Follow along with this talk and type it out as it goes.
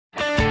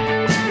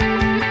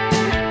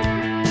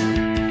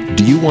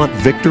Do you want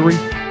victory?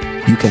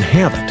 You can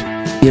have it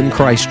in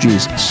Christ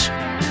Jesus.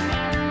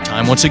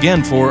 Time once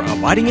again for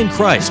Abiding in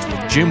Christ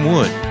with Jim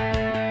Wood.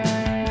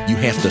 You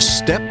have to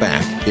step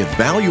back,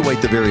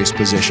 evaluate the various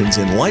positions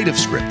in light of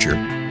Scripture,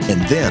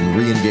 and then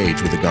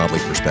re-engage with a godly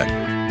perspective.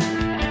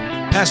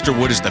 Pastor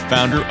Wood is the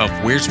founder of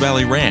Wears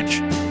Valley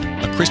Ranch,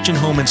 a Christian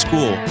home and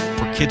school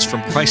for kids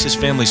from crisis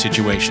family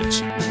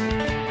situations.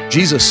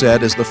 Jesus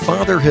said, "As the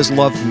Father has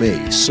loved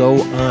me,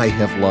 so I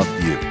have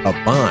loved you.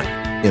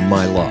 Abide in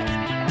my love."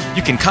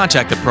 You can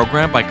contact the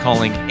program by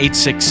calling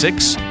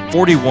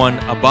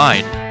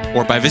 866-41-ABIDE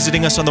or by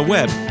visiting us on the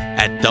web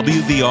at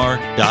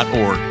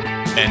wvr.org.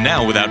 And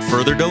now, without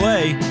further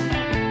delay,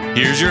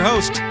 here's your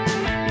host,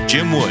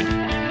 Jim Wood.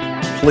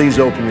 Please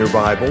open your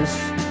Bibles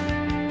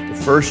to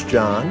 1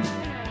 John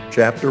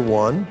chapter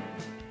 1.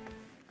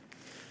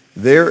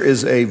 There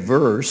is a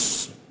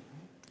verse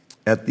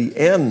at the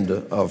end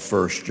of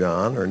 1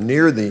 John, or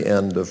near the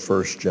end of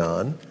 1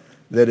 John,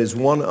 that is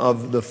one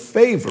of the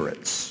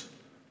favorites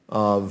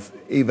of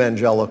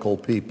evangelical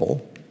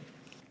people.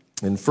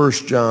 In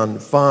 1 John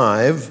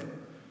 5,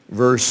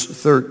 verse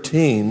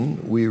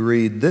 13, we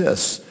read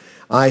this: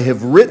 "I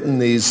have written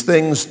these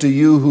things to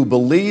you who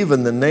believe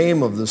in the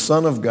name of the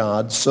Son of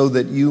God, so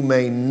that you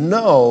may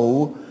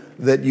know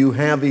that you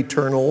have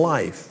eternal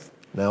life."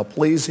 Now,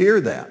 please hear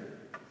that.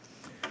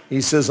 He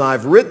says,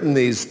 "I've written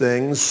these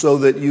things so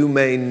that you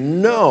may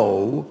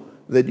know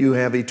that you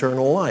have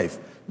eternal life."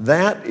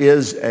 That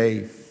is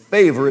a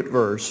favorite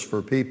verse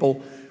for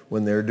people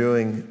when they're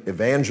doing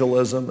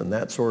evangelism and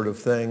that sort of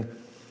thing,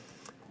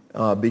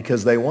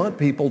 because they want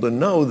people to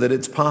know that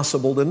it's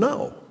possible to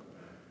know.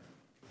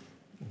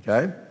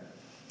 Okay?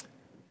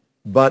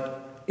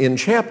 But in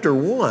chapter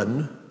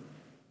 1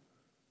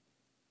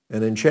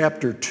 and in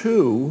chapter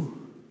 2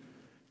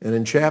 and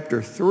in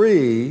chapter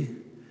 3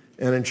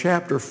 and in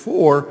chapter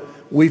 4,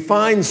 we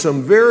find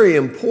some very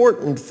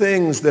important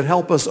things that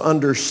help us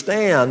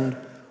understand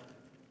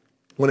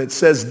when it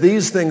says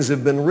these things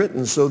have been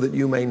written so that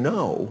you may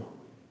know.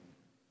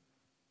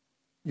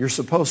 You're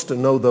supposed to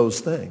know those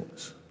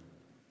things.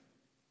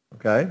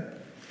 Okay?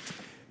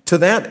 To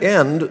that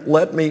end,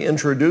 let me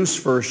introduce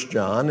 1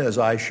 John, as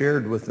I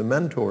shared with the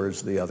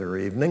mentors the other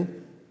evening,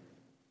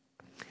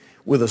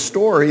 with a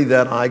story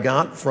that I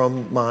got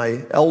from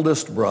my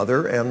eldest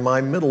brother and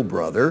my middle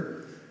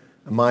brother.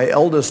 My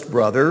eldest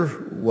brother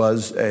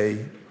was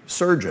a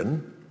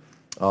surgeon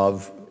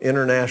of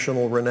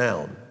international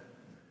renown.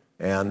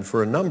 And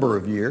for a number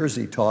of years,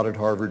 he taught at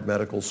Harvard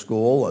Medical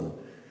School and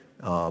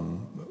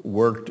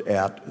worked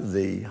at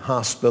the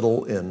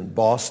hospital in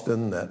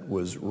Boston that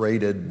was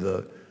rated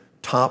the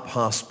top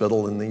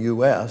hospital in the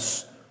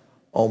U.S.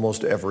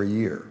 almost every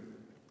year,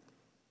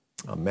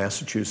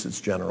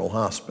 Massachusetts General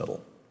Hospital.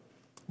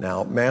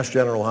 Now, Mass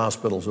General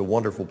Hospital is a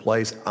wonderful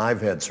place. I've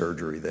had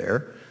surgery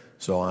there,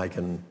 so I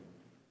can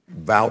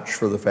vouch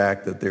for the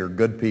fact that they're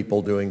good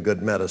people doing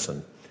good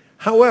medicine.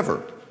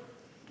 However,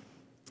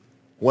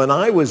 when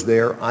I was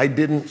there, I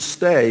didn't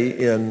stay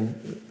in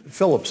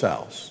Philip's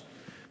house.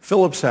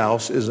 Philip's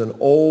house is an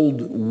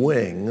old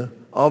wing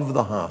of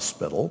the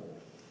hospital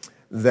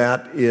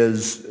that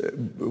is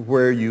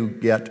where you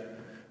get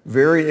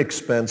very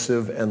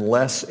expensive and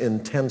less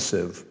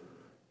intensive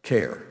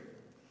care.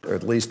 Or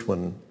at least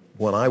when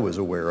I was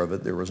aware of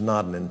it, there was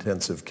not an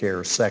intensive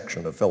care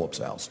section of Philip's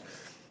house.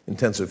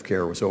 Intensive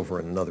care was over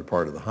in another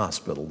part of the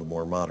hospital, the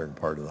more modern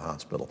part of the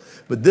hospital.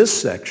 But this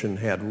section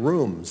had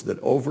rooms that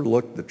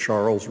overlooked the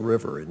Charles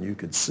River, and you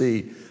could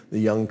see the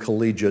young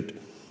collegiate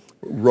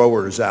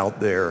rowers out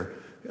there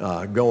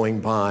going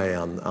by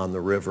on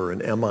the river,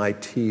 and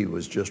MIT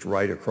was just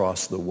right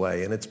across the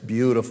way. And it's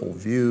beautiful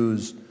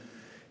views,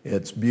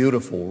 it's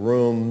beautiful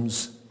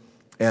rooms,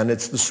 and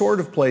it's the sort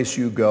of place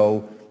you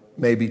go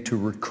maybe to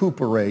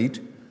recuperate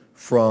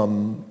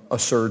from a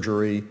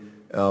surgery.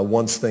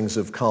 Once things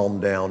have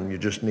calmed down, you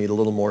just need a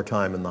little more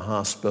time in the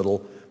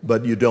hospital,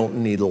 but you don't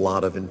need a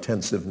lot of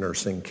intensive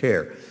nursing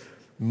care.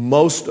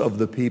 Most of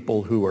the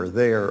people who are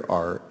there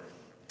are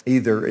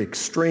either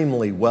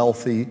extremely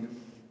wealthy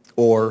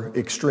or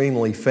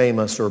extremely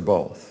famous or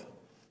both.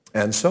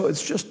 And so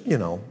it's just,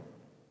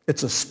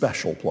 it's a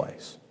special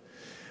place.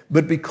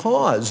 But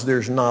because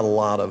there's not a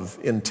lot of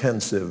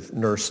intensive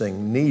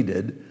nursing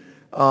needed,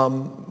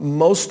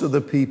 most of the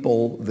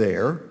people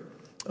there,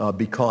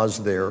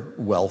 because they're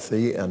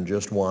wealthy and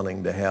just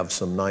wanting to have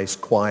some nice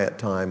quiet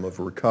time of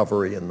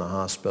recovery in the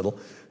hospital,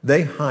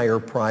 they hire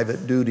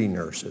private duty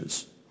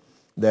nurses.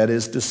 That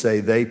is to say,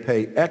 they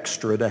pay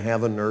extra to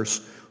have a nurse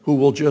who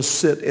will just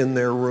sit in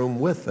their room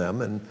with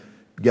them and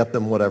get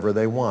them whatever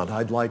they want.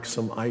 "I'd like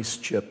some ice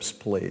chips,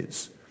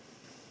 please."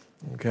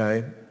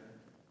 Okay?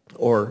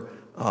 Or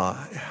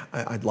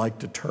I'd like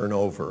to turn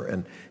over.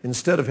 And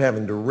instead of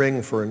having to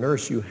ring for a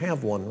nurse, you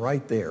have one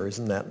right there.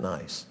 Isn't that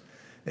nice?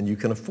 And you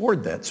can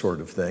afford that sort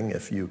of thing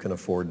if you can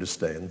afford to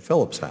stay in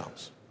Philip's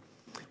house.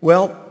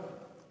 Well,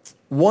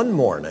 one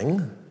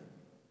morning,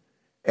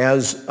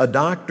 as a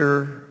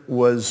doctor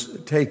was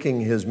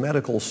taking his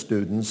medical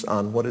students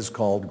on what is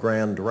called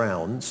grand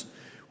rounds,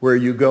 where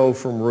you go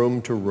from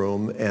room to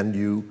room and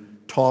you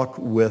talk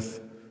with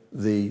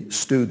the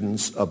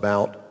students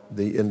about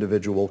the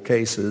individual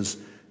cases.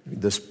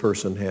 This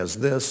person has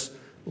this.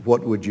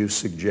 What would you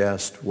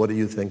suggest? What do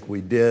you think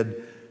we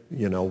did?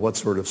 You know, what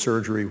sort of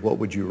surgery? What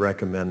would you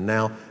recommend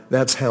now?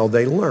 That's how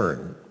they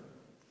learn.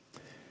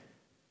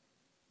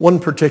 One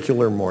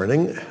particular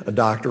morning, a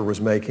doctor was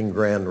making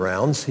grand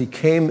rounds. He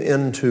came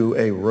into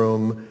a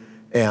room,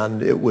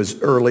 and it was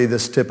early.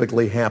 This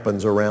typically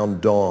happens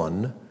around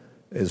dawn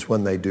is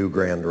when they do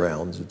grand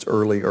rounds. It's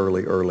early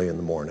in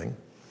the morning.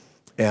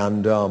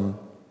 And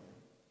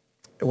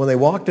when they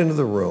walked into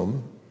the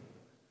room,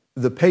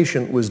 the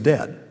patient was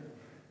dead.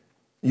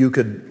 You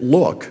could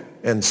look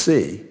and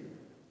see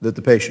that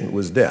the patient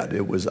was dead.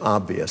 It was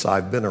obvious.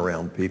 I've been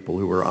around people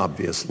who were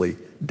obviously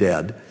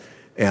dead,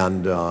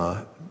 and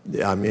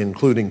I'm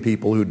including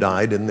people who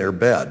died in their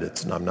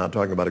bed. I'm not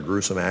talking about a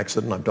gruesome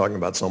accident. I'm talking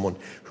about someone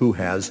who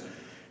has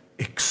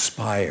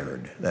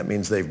expired. That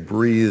means they've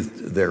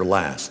breathed their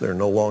last. They're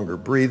no longer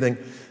breathing.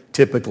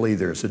 Typically,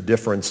 there's a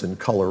difference in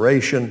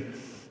coloration,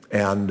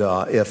 and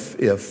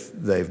if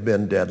they've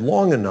been dead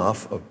long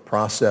enough, a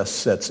process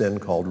sets in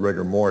called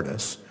rigor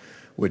mortis,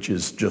 which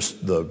is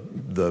just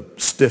the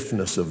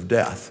stiffness of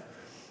death.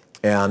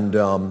 And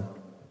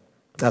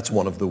that's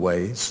one of the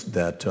ways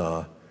that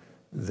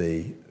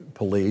the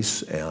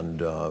police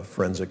and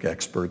forensic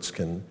experts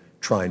can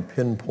try and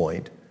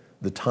pinpoint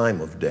the time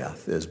of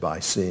death, is by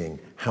seeing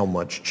how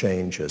much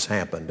change has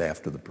happened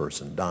after the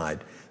person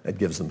died. That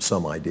gives them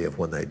some idea of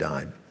when they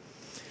died.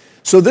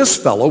 So this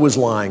fellow was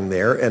lying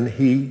there, and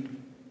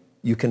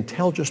you can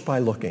tell just by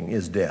looking,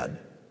 is dead.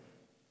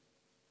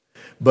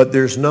 But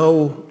there's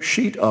no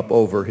sheet up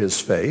over his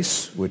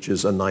face, which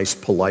is a nice,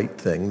 polite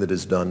thing that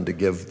is done to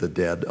give the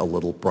dead a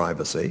little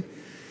privacy.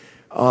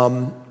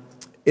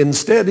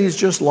 Instead, he's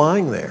just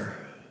lying there.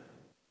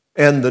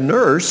 And the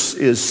nurse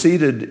is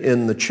seated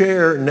in the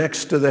chair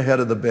next to the head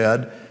of the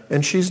bed,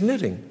 and she's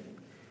knitting.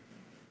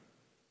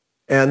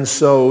 And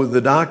so the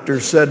doctor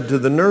said to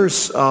the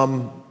nurse,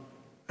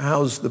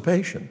 how's the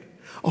patient?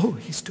 Oh,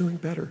 he's doing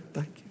better,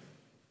 thank you.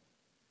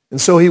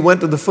 And so he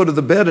went to the foot of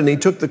the bed, and he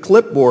took the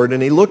clipboard,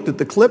 and he looked at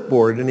the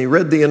clipboard, and he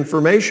read the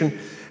information.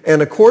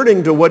 And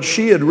according to what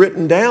she had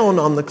written down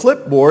on the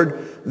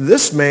clipboard,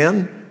 this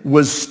man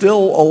was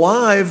still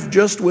alive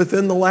just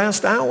within the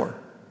last hour.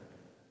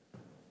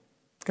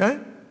 Okay?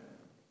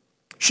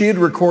 She had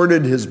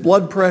recorded his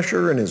blood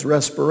pressure and his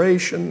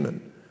respiration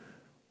and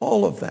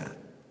all of that.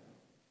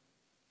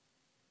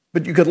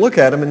 But you could look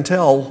at him and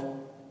tell,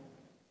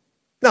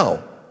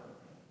 no,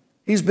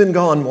 he's been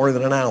gone more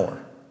than an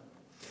hour.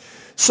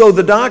 So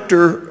the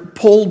doctor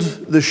pulled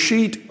the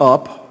sheet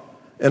up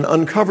and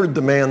uncovered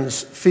the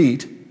man's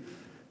feet.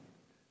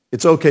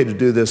 It's okay to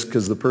do this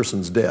because the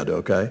person's dead,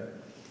 okay?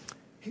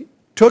 He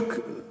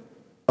took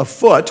a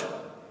foot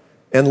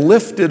and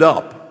lifted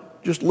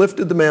up, just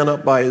lifted the man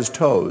up by his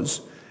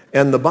toes,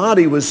 and the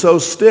body was so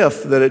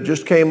stiff that it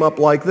just came up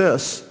like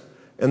this,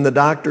 and the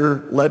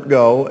doctor let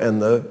go,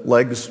 and the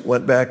legs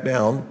went back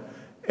down,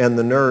 and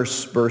the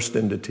nurse burst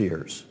into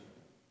tears.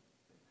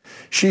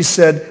 She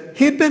said,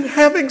 he'd been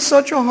having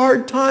such a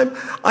hard time,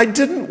 I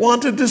didn't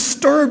want to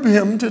disturb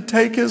him to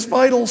take his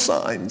vital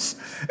signs.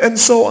 And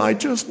so I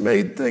just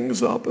made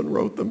things up and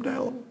wrote them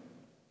down.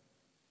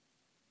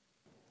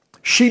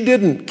 She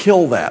didn't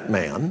kill that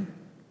man.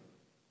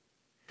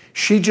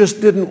 She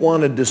just didn't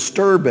want to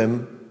disturb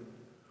him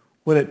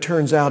when it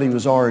turns out he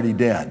was already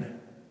dead.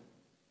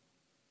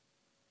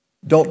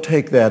 Don't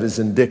take that as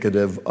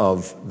indicative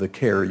of the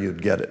care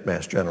you'd get at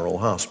Mass General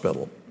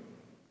Hospital.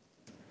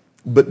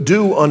 But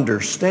do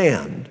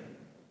understand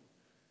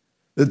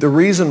that the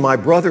reason my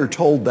brother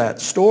told that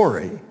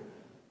story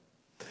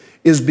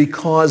is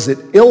because it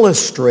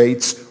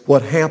illustrates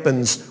what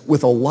happens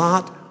with a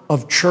lot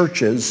of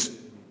churches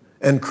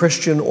and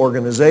Christian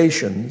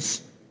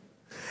organizations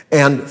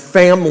and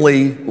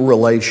family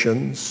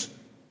relations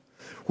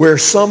where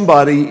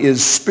somebody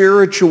is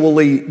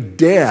spiritually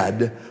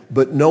dead,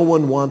 but no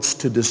one wants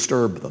to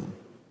disturb them.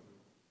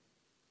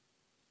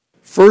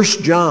 1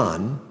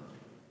 John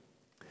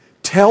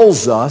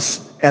tells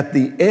us at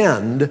the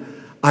end,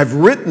 I've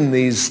written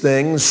these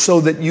things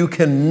so that you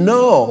can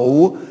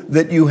know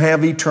that you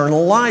have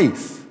eternal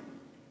life.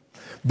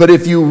 But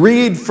if you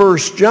read 1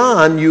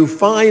 John, you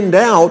find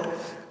out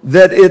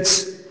that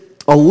it's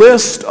a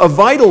list of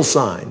vital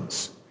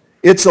signs.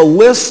 It's a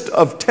list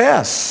of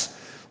tests.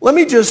 Let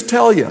me just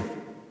tell you,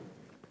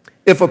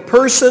 if a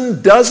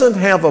person doesn't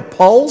have a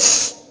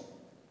pulse,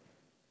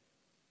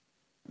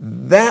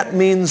 that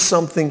means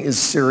something is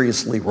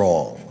seriously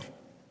wrong.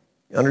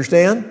 You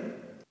understand?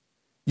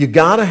 You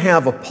got to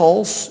have a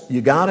pulse,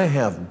 you got to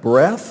have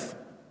breath,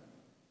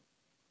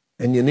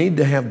 and you need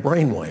to have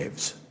brain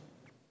waves.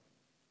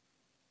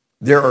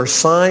 There are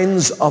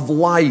signs of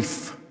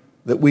life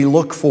that we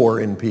look for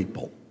in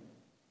people.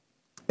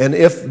 And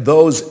if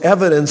those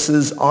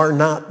evidences are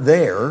not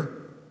there,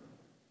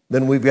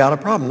 then we've got a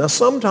problem. Now,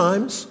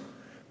 sometimes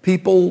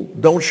people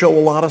don't show a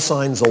lot of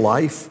signs of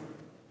life,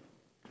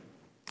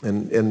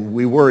 and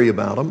we worry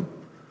about them.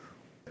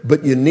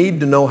 But you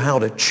need to know how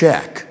to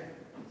check,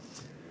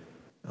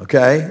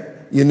 okay?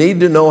 you need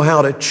to know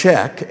how to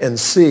check and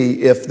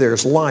see if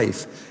there's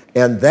life.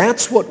 And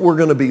that's what we're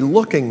going to be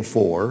looking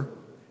for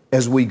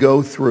as we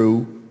go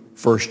through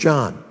 1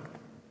 John.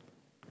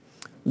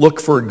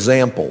 Look, for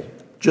example,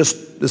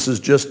 this is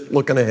just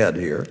looking ahead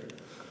here.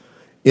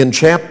 In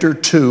chapter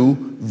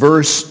 2,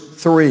 verse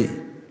 3.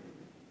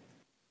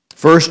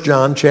 1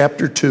 John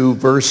chapter 2,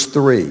 verse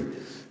 3.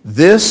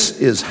 This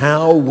is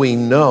how we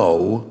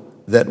know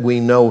that we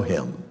know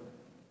him,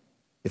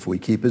 if we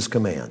keep his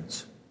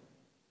commands.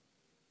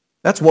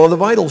 That's one of the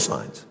vital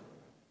signs.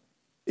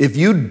 If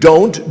you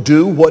don't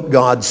do what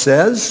God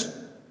says,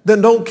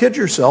 then don't kid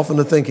yourself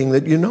into thinking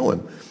that you know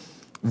him.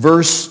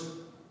 Verse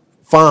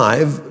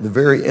 5, the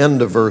very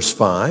end of verse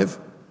 5,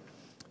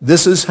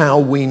 this is how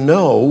we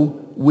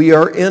know we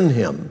are in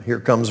him. Here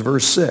comes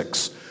verse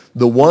 6.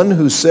 The one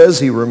who says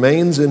he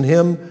remains in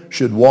him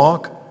should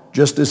walk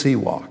just as he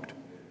walked.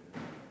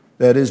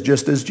 That is,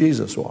 just as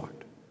Jesus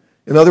walked.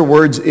 In other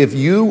words, if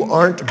you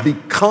aren't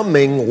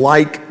becoming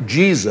like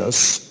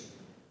Jesus,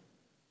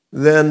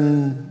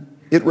 then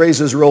it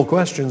raises real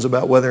questions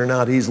about whether or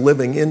not he's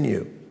living in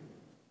you.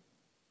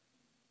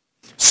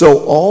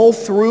 So all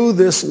through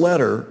this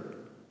letter,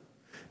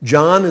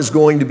 John is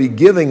going to be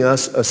giving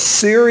us a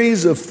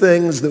series of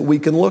things that we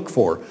can look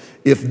for.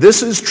 If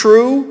this is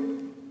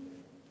true,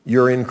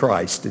 you're in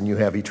Christ and you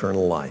have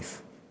eternal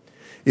life.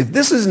 If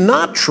this is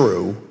not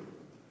true,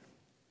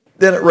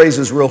 then it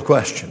raises real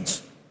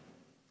questions.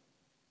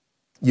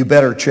 You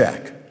better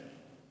check.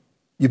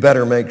 You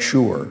better make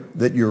sure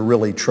that you're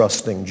really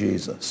trusting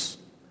Jesus.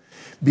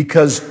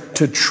 Because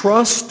to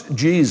trust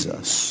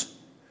Jesus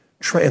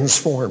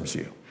transforms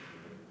you.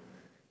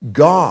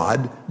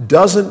 God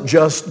doesn't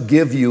just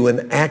give you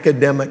an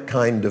academic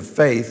kind of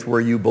faith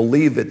where you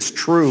believe it's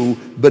true,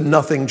 but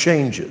nothing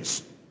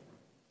changes.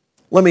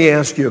 Let me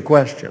ask you a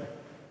question.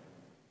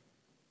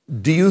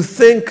 Do you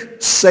think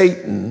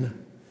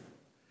Satan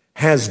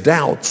has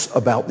doubts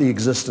about the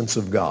existence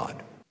of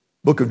God?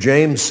 Book of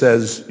James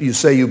says, you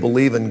say you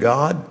believe in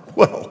God?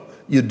 Well,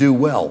 you do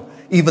well.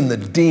 Even the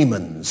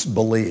demons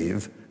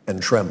believe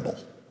and tremble.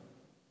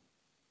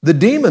 The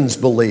demons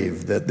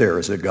believe that there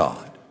is a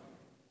God.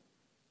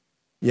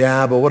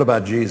 Yeah, but what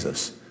about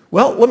Jesus?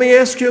 Well, let me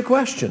ask you a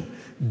question.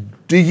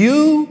 Do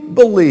you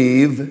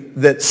believe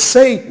that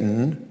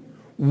Satan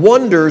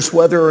wonders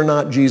whether or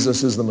not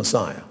Jesus is the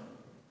Messiah?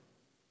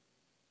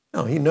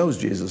 No, he knows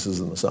Jesus is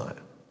the Messiah.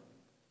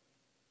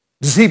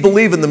 Does he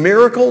believe in the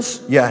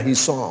miracles? Yeah, he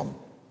saw them.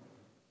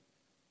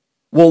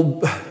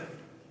 Well,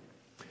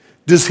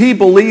 does he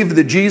believe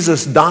that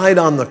Jesus died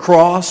on the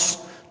cross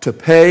to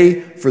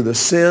pay for the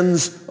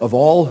sins of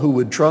all who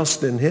would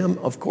trust in him?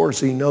 Of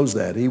course, he knows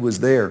that. He was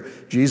there.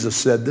 Jesus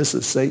said, this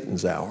is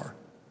Satan's hour.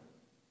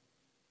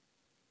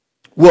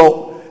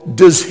 Well,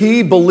 does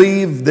he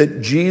believe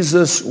that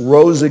Jesus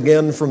rose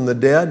again from the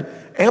dead?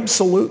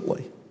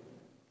 Absolutely.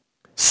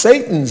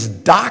 Satan's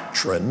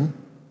doctrine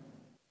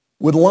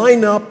would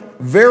line up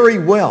very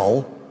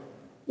well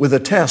with a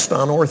test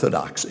on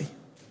orthodoxy.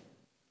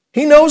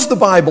 He knows the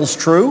Bible's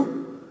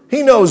true.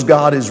 He knows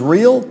God is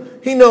real.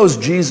 He knows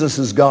Jesus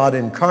is God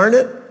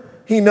incarnate.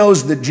 He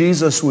knows that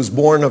Jesus was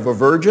born of a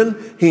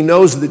virgin. He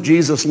knows that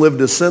Jesus lived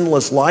a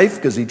sinless life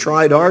because he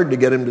tried hard to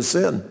get him to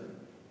sin.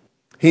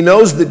 He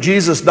knows that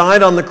Jesus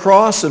died on the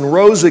cross and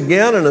rose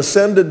again and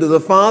ascended to the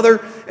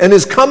Father and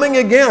is coming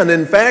again.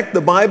 In fact,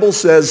 the Bible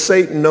says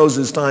Satan knows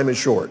his time is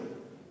short.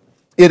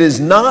 It is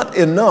not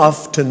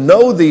enough to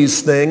know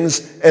these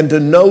things and to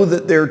know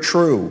that they're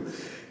true.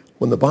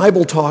 When the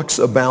Bible talks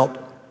about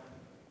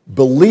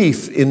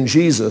belief in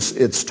Jesus,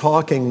 it's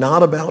talking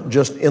not about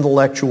just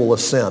intellectual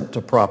assent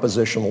to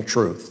propositional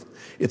truth.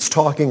 It's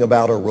talking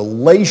about a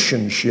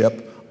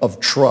relationship of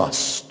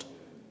trust.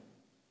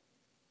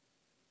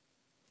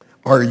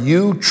 Are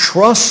you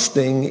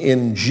trusting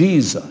in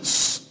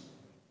Jesus,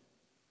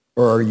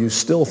 or are you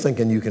still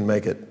thinking you can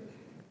make it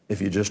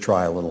if you just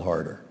try a little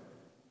harder?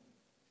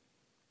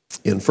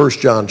 In 1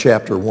 John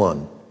chapter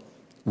 1,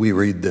 we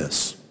read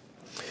this.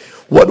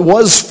 What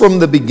was from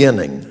the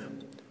beginning,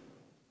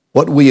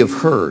 what we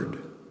have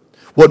heard,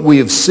 what we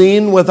have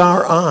seen with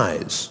our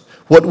eyes,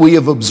 what we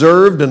have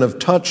observed and have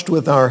touched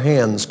with our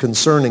hands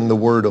concerning the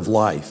word of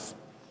life.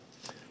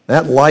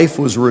 That life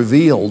was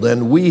revealed,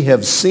 and we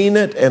have seen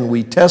it, and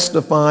we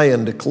testify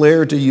and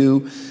declare to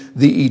you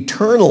the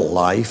eternal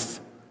life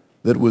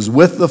that was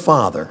with the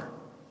Father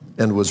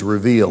and was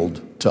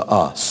revealed to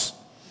us.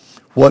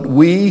 What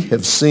we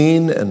have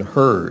seen and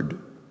heard,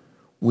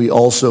 we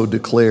also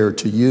declare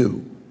to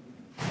you,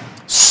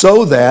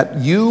 so that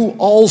you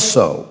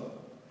also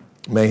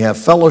may have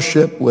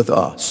fellowship with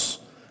us.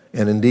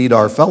 And indeed,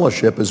 our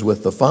fellowship is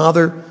with the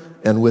Father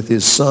and with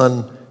his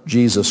Son,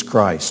 Jesus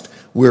Christ.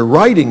 We're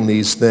writing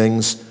these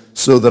things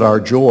so that our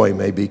joy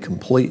may be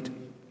complete.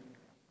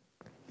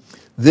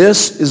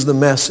 This is the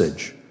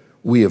message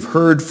we have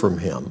heard from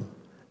him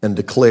and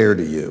declare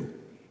to you.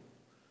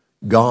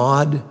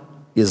 God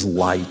is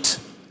light,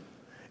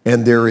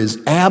 and there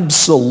is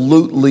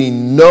absolutely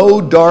no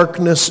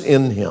darkness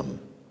in him.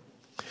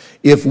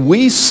 If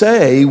we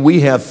say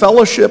we have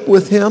fellowship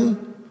with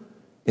him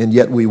and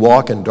yet we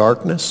walk in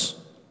darkness,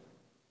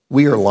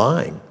 we are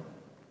lying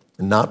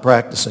and not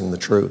practicing the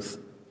truth.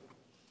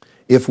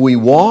 If we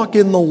walk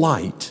in the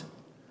light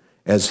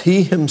as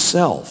he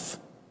himself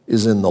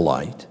is in the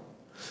light,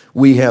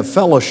 we have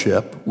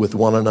fellowship with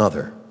one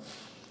another,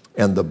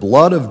 and the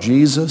blood of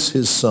Jesus,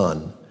 his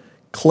Son,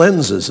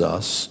 cleanses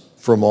us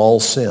from all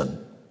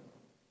sin.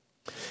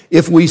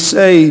 If we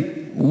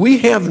say we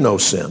have no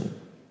sin,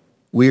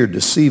 we are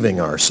deceiving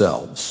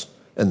ourselves,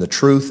 and the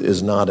truth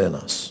is not in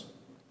us.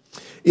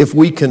 If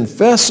we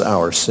confess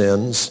our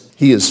sins,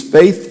 he is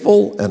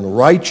faithful and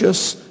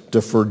righteous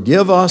to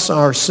forgive us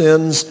our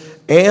sins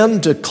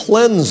and to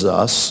cleanse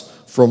us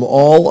from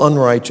all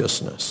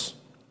unrighteousness.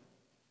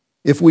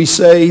 If we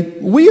say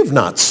we have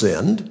not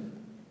sinned,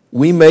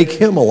 we make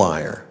him a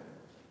liar,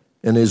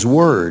 and his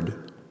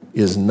word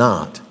is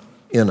not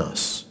in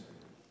us.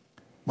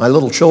 My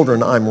little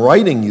children, I'm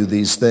writing you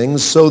these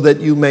things so that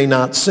you may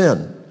not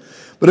sin.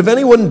 But if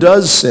anyone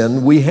does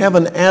sin, we have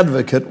an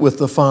advocate with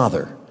the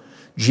Father,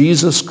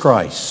 Jesus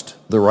Christ,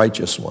 the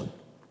righteous one.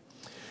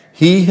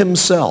 He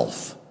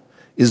himself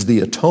is the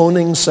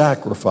atoning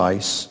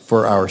sacrifice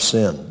for our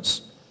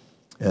sins,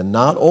 and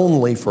not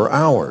only for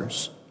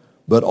ours,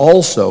 but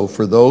also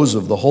for those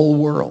of the whole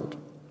world.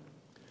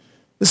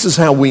 This is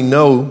how we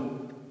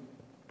know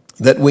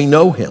that we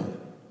know him,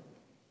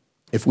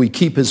 if we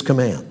keep his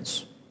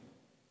commands.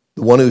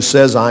 The one who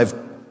says, I've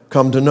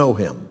come to know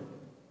him,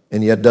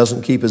 and yet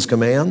doesn't keep his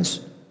commands,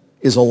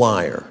 is a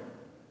liar,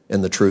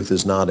 and the truth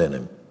is not in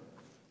him.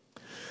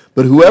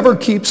 But whoever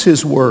keeps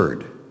his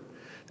word,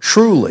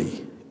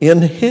 truly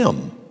in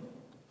him,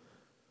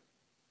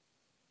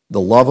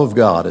 the love of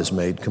God is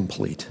made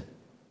complete.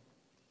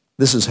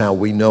 This is how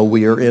we know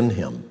we are in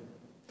him.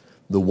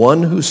 The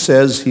one who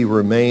says he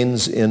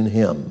remains in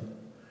him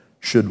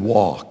should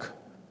walk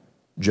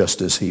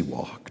just as he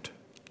walked.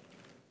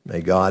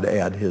 May God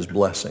add his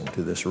blessing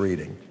to this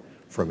reading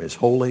from his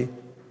holy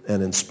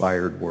and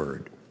inspired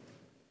word.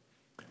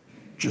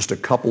 Just a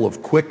couple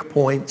of quick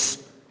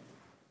points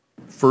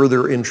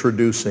further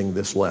introducing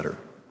this letter.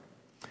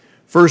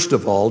 First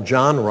of all,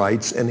 John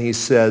writes and he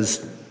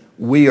says,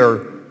 we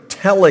are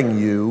telling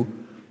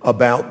you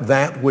about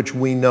that which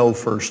we know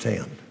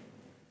firsthand.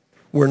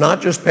 We're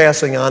not just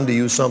passing on to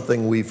you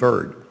something we've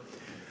heard.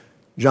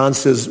 John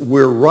says,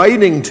 we're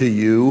writing to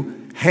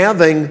you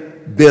having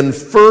been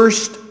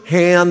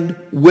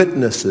first-hand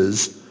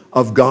witnesses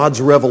of God's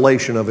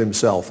revelation of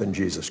himself in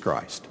Jesus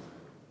Christ.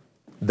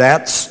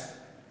 That's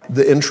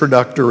the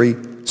introductory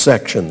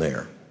section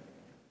there.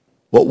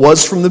 What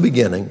was from the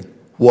beginning,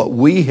 what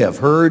we have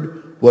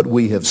heard, what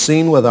we have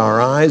seen with our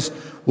eyes,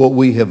 what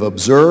we have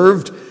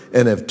observed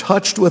and have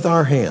touched with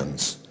our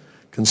hands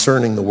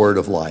concerning the word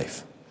of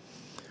life.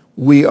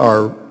 We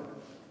are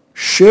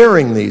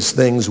sharing these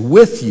things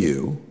with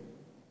you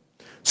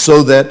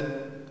so that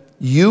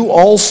you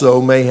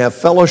also may have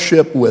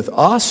fellowship with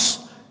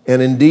us,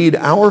 and indeed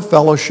our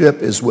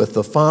fellowship is with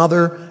the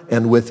Father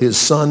and with his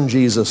Son,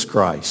 Jesus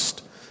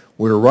Christ.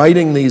 We're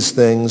writing these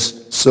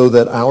things so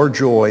that our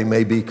joy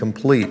may be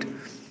complete.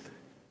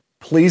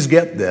 Please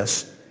get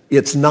this.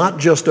 It's not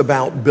just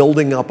about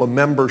building up a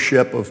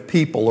membership of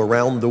people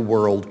around the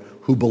world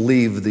who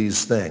believe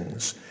these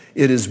things.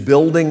 It is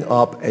building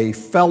up a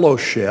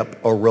fellowship,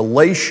 a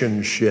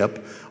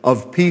relationship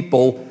of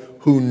people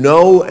who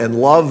know and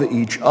love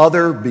each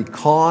other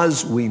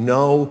because we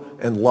know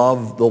and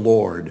love the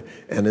Lord.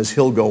 And as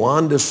he'll go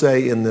on to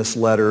say in this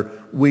letter,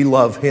 we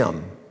love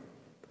him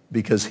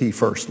because he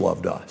first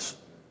loved us.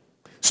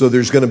 So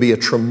there's going to be a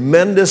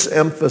tremendous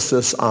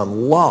emphasis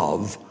on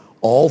love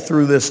all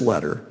through this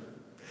letter,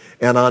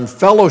 and on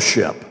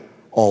fellowship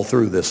all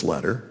through this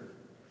letter,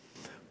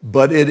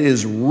 but it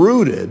is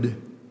rooted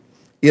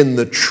in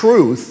the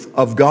truth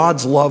of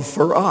God's love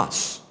for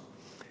us.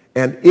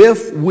 And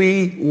if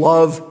we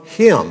love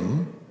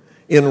him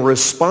in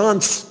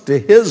response to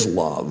his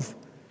love,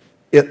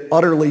 it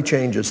utterly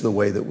changes the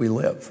way that we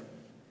live.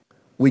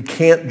 We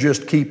can't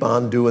just keep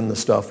on doing the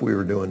stuff we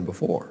were doing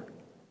before.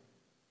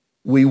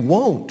 We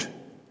won't,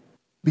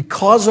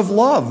 because of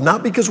love,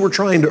 not because we're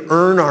trying to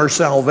earn our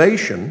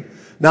salvation,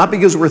 not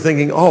because we're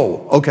thinking,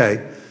 oh,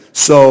 okay,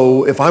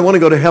 so if I want to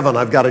go to heaven,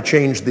 I've got to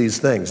change these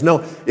things.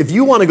 No, if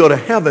you want to go to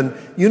heaven,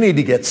 you need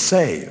to get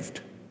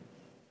saved.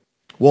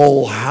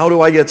 Well, how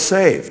do I get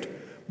saved?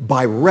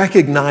 By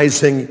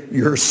recognizing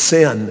your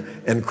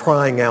sin and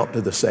crying out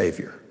to the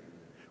Savior.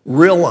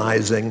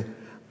 Realizing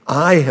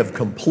I have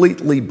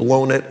completely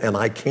blown it and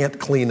I can't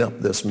clean up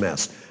this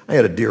mess. I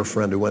had a dear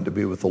friend who went to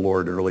be with the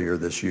Lord earlier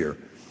this year.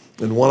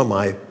 And one of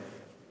my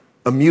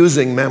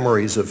amusing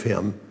memories of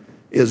him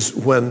is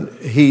when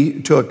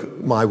he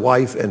took my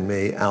wife and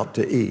me out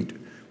to eat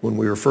when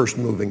we were first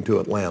moving to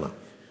Atlanta.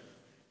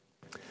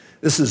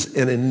 This is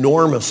an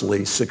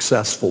enormously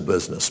successful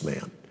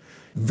businessman.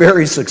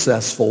 Very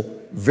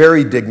successful,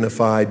 very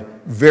dignified,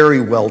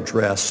 very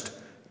well-dressed,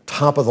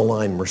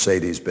 top-of-the-line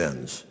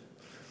Mercedes-Benz.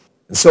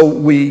 And so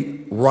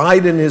we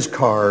ride in his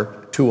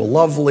car to a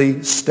lovely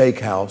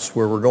steakhouse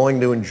where we're going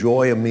to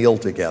enjoy a meal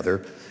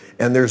together,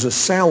 and there's a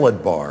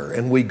salad bar,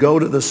 and we go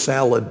to the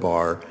salad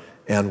bar,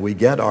 And we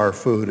get our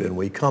food and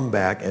we come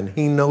back and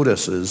he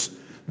notices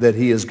that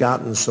he has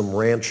gotten some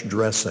ranch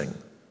dressing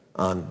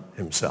on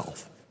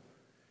himself.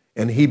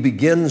 And he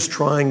begins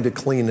trying to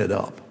clean it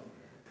up.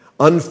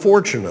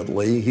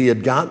 Unfortunately, he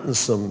had gotten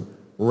some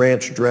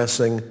ranch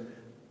dressing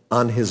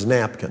on his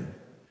napkin.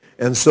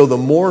 And so the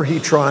more he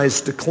tries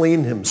to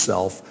clean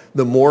himself,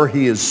 the more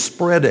he is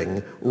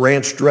spreading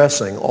ranch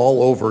dressing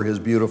all over his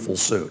beautiful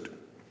suit.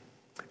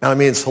 And I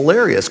mean, it's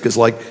hilarious because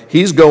like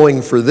he's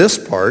going for this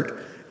part,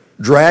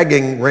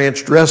 dragging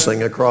ranch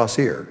dressing across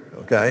here,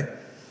 okay?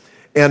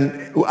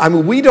 And I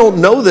mean, we don't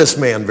know this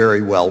man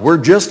very well. We're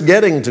just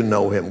getting to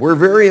know him. We're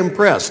very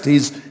impressed.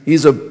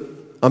 He's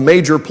a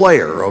major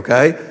player,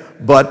 okay?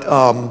 But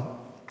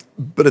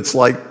it's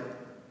like,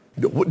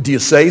 do you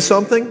say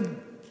something?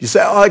 You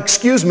say, oh,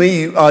 excuse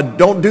me,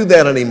 don't do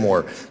that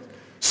anymore.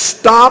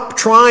 Stop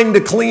trying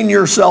to clean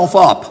yourself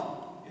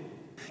up.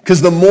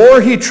 Because the more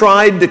he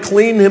tried to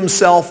clean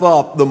himself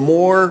up, the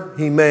more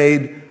he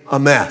made a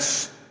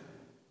mess.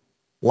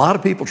 A lot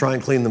of people try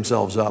and clean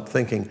themselves up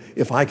thinking,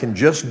 if I can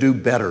just do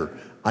better,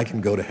 I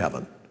can go to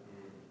heaven.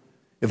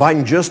 If I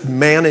can just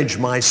manage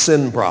my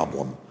sin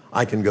problem,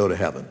 I can go to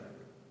heaven.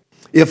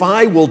 If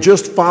I will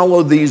just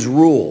follow these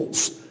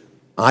rules,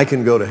 I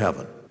can go to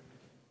heaven.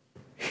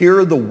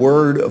 Hear the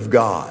word of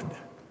God.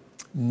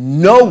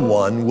 No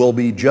one will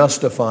be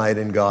justified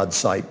in God's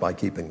sight by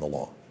keeping the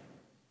law.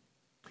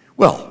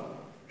 Well,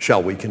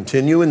 shall we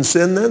continue in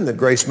sin then, that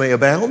grace may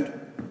abound?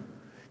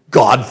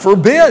 God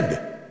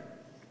forbid.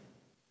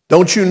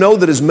 Don't you know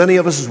that as many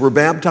of us as were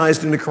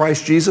baptized into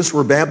Christ Jesus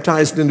were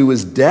baptized into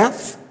his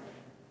death?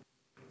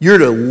 You're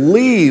to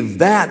leave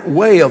that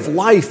way of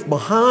life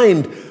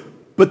behind,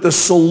 but the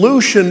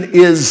solution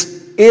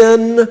is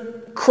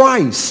in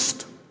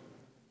Christ.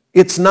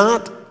 It's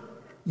not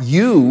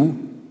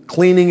you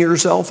cleaning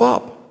yourself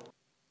up.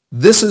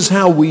 This is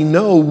how we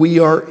know we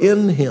are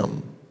in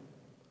him.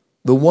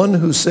 The one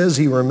who says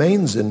he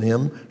remains in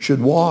him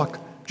should walk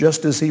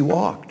just as he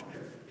walked.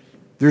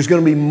 There's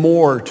going to be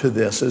more to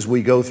this as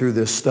we go through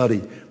this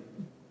study.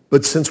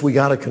 But since we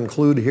got to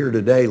conclude here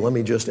today, let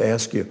me just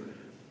ask you,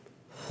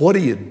 what do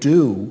you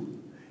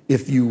do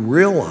if you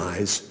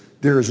realize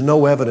there is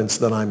no evidence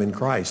that I'm in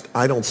Christ?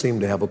 I don't seem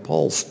to have a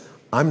pulse.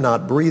 I'm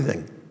not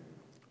breathing.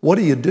 What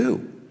do you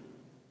do?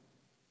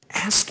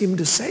 Ask him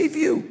to save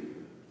you.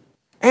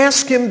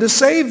 Ask him to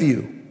save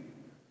you.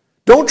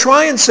 Don't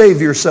try and save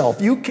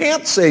yourself. You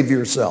can't save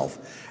yourself.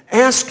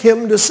 Ask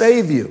him to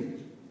save you.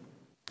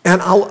 And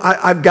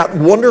I've got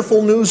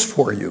wonderful news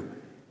for you.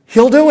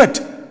 He'll do it.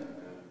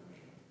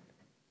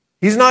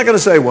 He's not going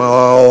to say,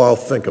 well, I'll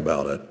think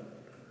about it.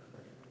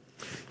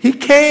 He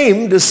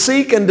came to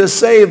seek and to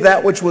save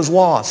that which was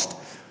lost.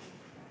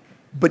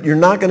 But you're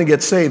not going to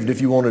get saved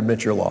if you won't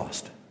admit you're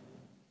lost.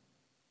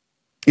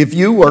 If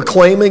you are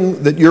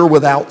claiming that you're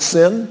without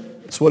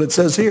sin, that's what it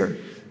says here.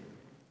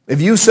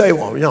 If you say,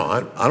 well,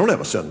 I don't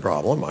have a sin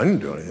problem. I didn't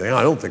do anything.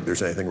 I don't think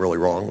there's anything really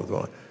wrong with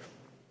what.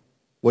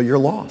 Well, you're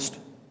lost.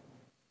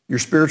 You're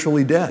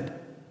spiritually dead.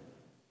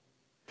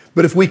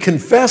 But if we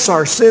confess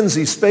our sins,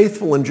 he's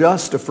faithful and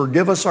just to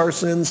forgive us our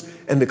sins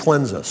and to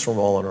cleanse us from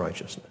all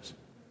unrighteousness.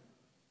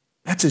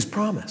 That's his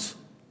promise.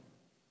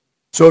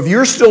 So if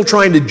you're still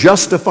trying to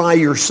justify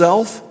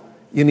yourself,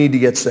 you need to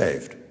get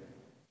saved.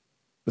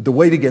 But the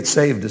way to get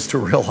saved is to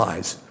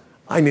realize,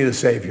 I need a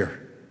Savior.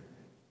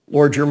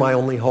 Lord, you're my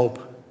only hope.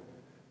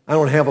 I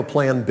don't have a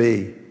plan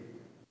B.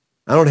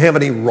 I don't have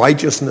any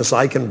righteousness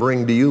I can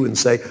bring to you and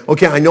say,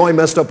 okay, I know I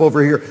messed up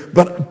over here,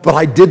 but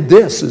I did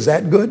this. Is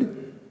that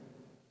good?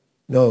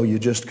 No, you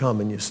just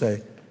come and you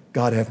say,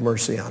 God, have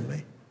mercy on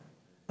me,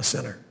 a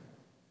sinner.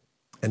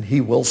 And he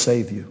will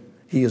save you.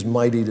 He is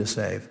mighty to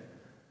save.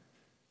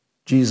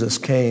 Jesus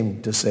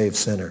came to save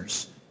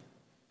sinners.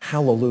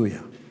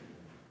 Hallelujah.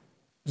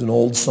 There's an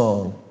old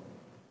song.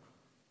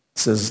 It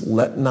says,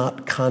 let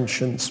not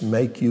conscience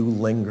make you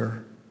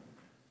linger,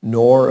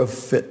 nor of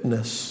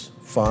fitness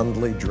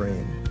fondly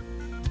dream.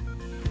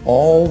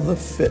 All the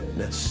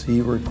fitness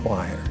he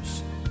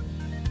requires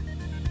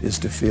is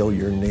to feel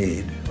your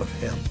need of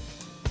him.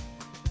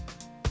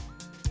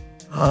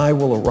 I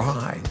will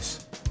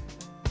arise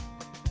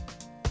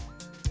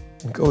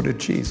and go to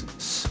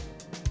Jesus.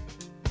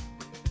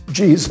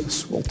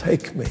 Jesus will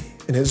take me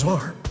in his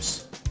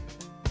arms,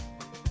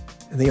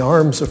 in the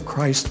arms of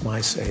Christ my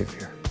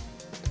Savior.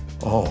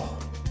 Oh,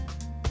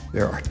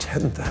 there are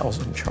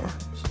 10,000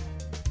 charms.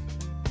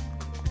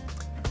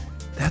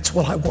 That's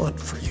what I want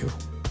for you.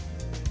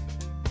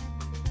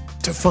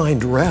 To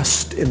find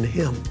rest in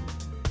him.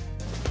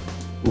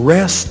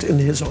 Rest in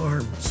his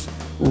arms.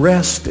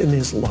 Rest in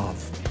his love.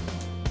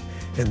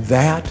 And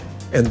that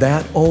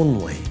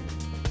only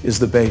is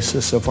the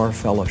basis of our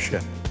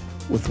fellowship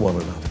with one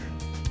another.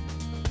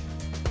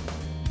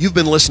 You've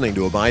been listening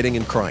to Abiding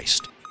in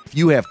Christ. If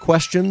you have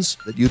questions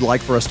that you'd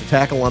like for us to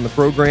tackle on the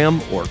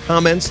program or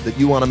comments that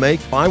you want to make,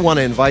 I want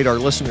to invite our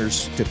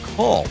listeners to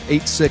call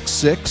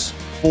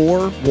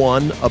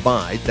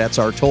 866-41-ABIDE. That's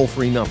our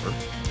toll-free number,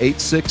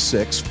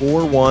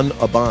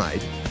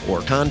 866-41-ABIDE,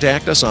 or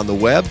contact us on the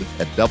web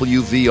at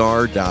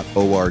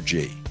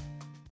wvr.org.